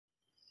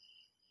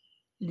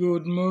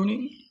Good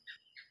morning.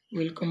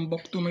 Welcome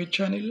back to my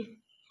channel,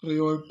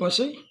 Rioward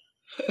Pasay.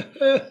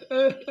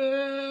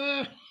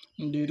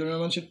 Dito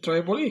naman si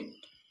Tripoli.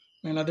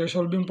 May another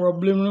solving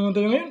problem naman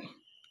tayo ngayon.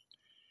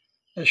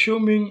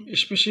 Assuming a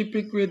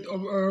specific weight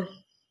of air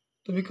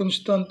to be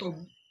constant of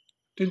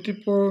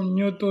 24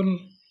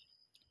 Newton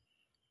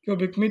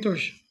cubic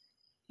meters.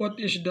 What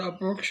is the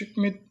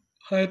approximate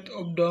height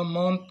of the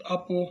Mount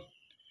Apo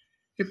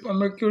if a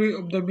mercury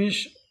of the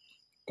base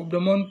of the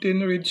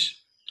mountain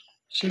reaches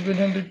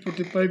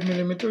 745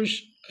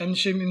 millimeters and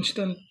same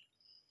instant?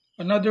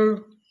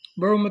 Another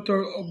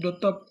barometer of the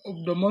top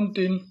of the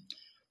mountain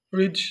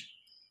reads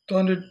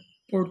 240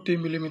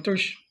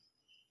 millimeters.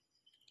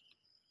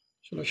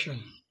 Solution.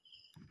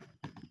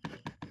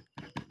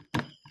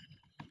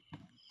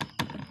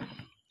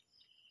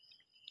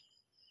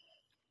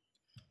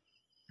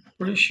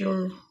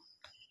 Pressure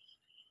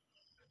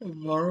of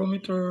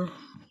barometer,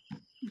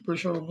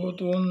 pressure of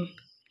bottom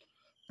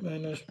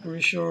minus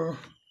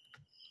pressure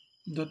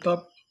the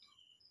top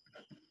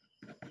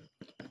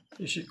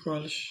is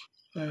equals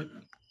height.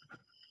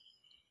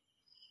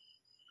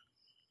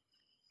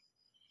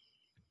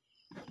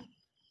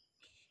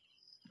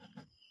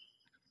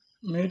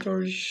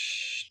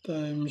 Meters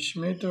times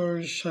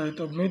meters, height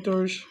of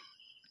meters,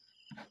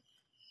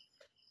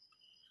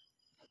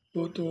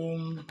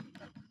 bottom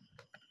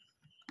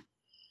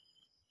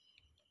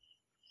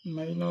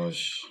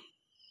minus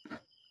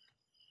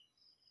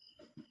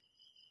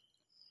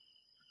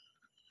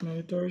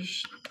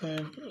meters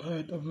times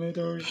height of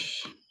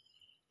meters,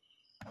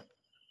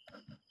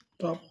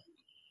 top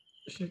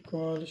is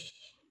equals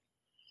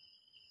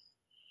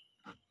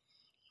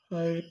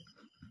height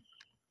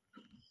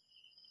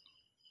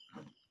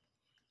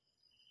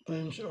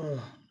times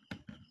R.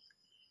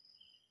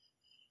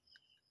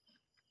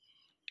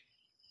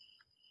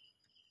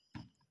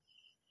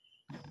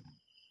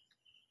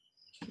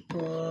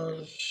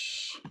 Equals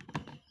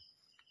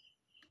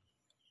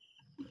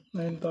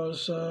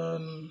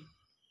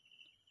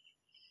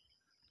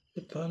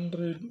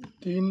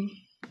 9,810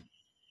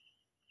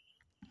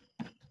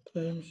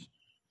 times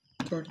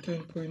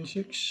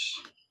 13.6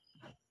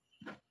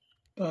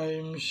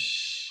 times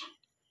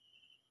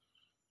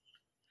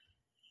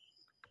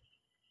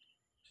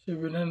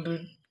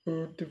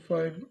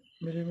 745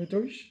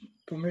 millimeters.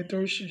 2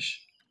 meters is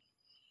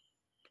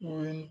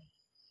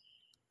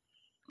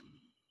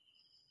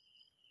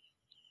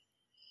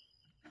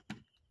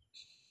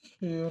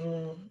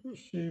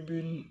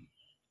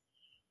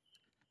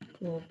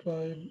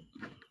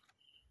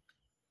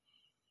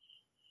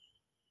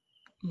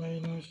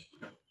minus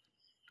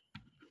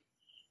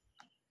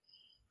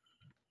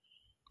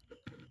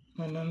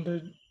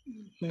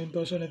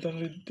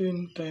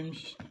 9,810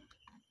 times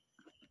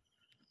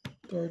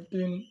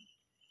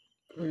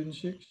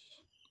 13.6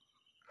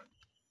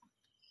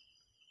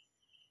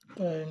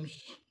 times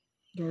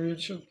the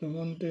ridge of the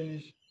mountain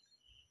is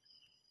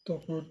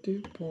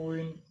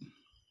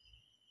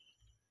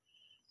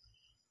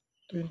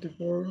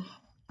 240.24,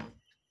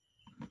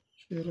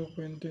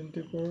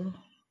 0.24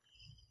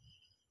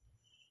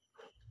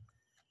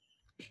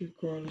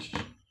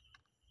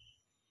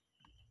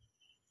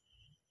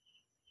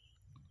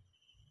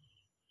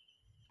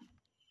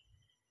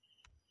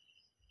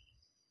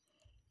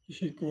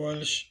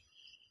 equals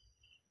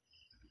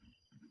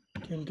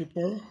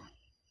 24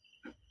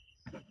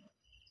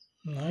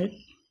 height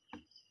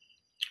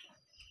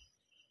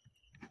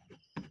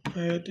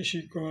is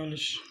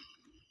equals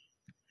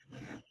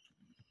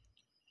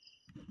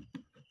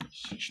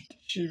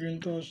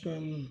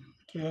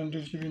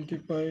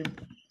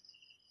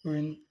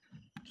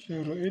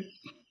 67,375.08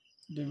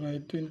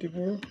 divide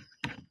 24.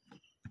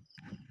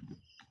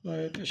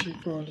 Height is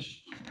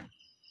equals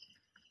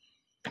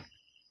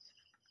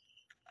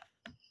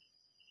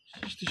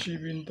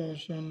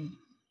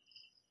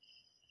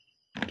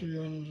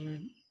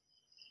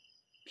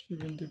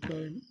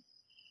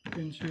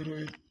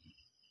 67,375.08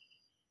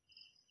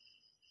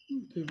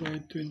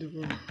 divide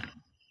 24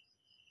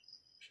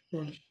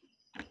 equals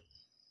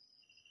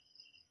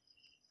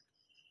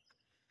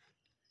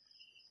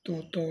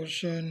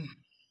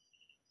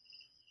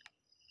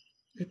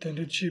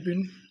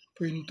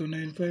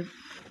 2,807.295.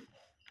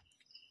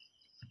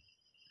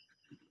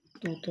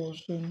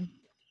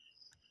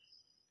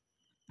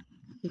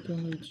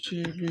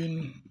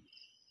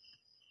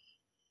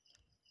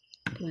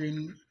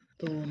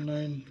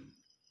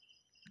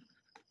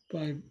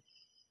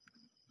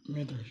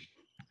 meters.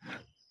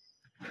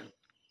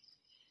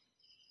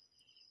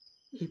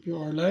 If you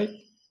are like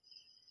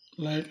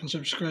and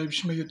subscribe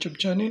to my YouTube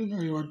channel,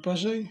 Rioward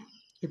Pasay.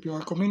 If you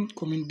are comment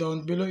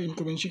down below in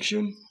comment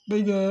section.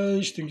 Bye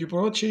guys, thank you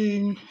for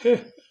watching.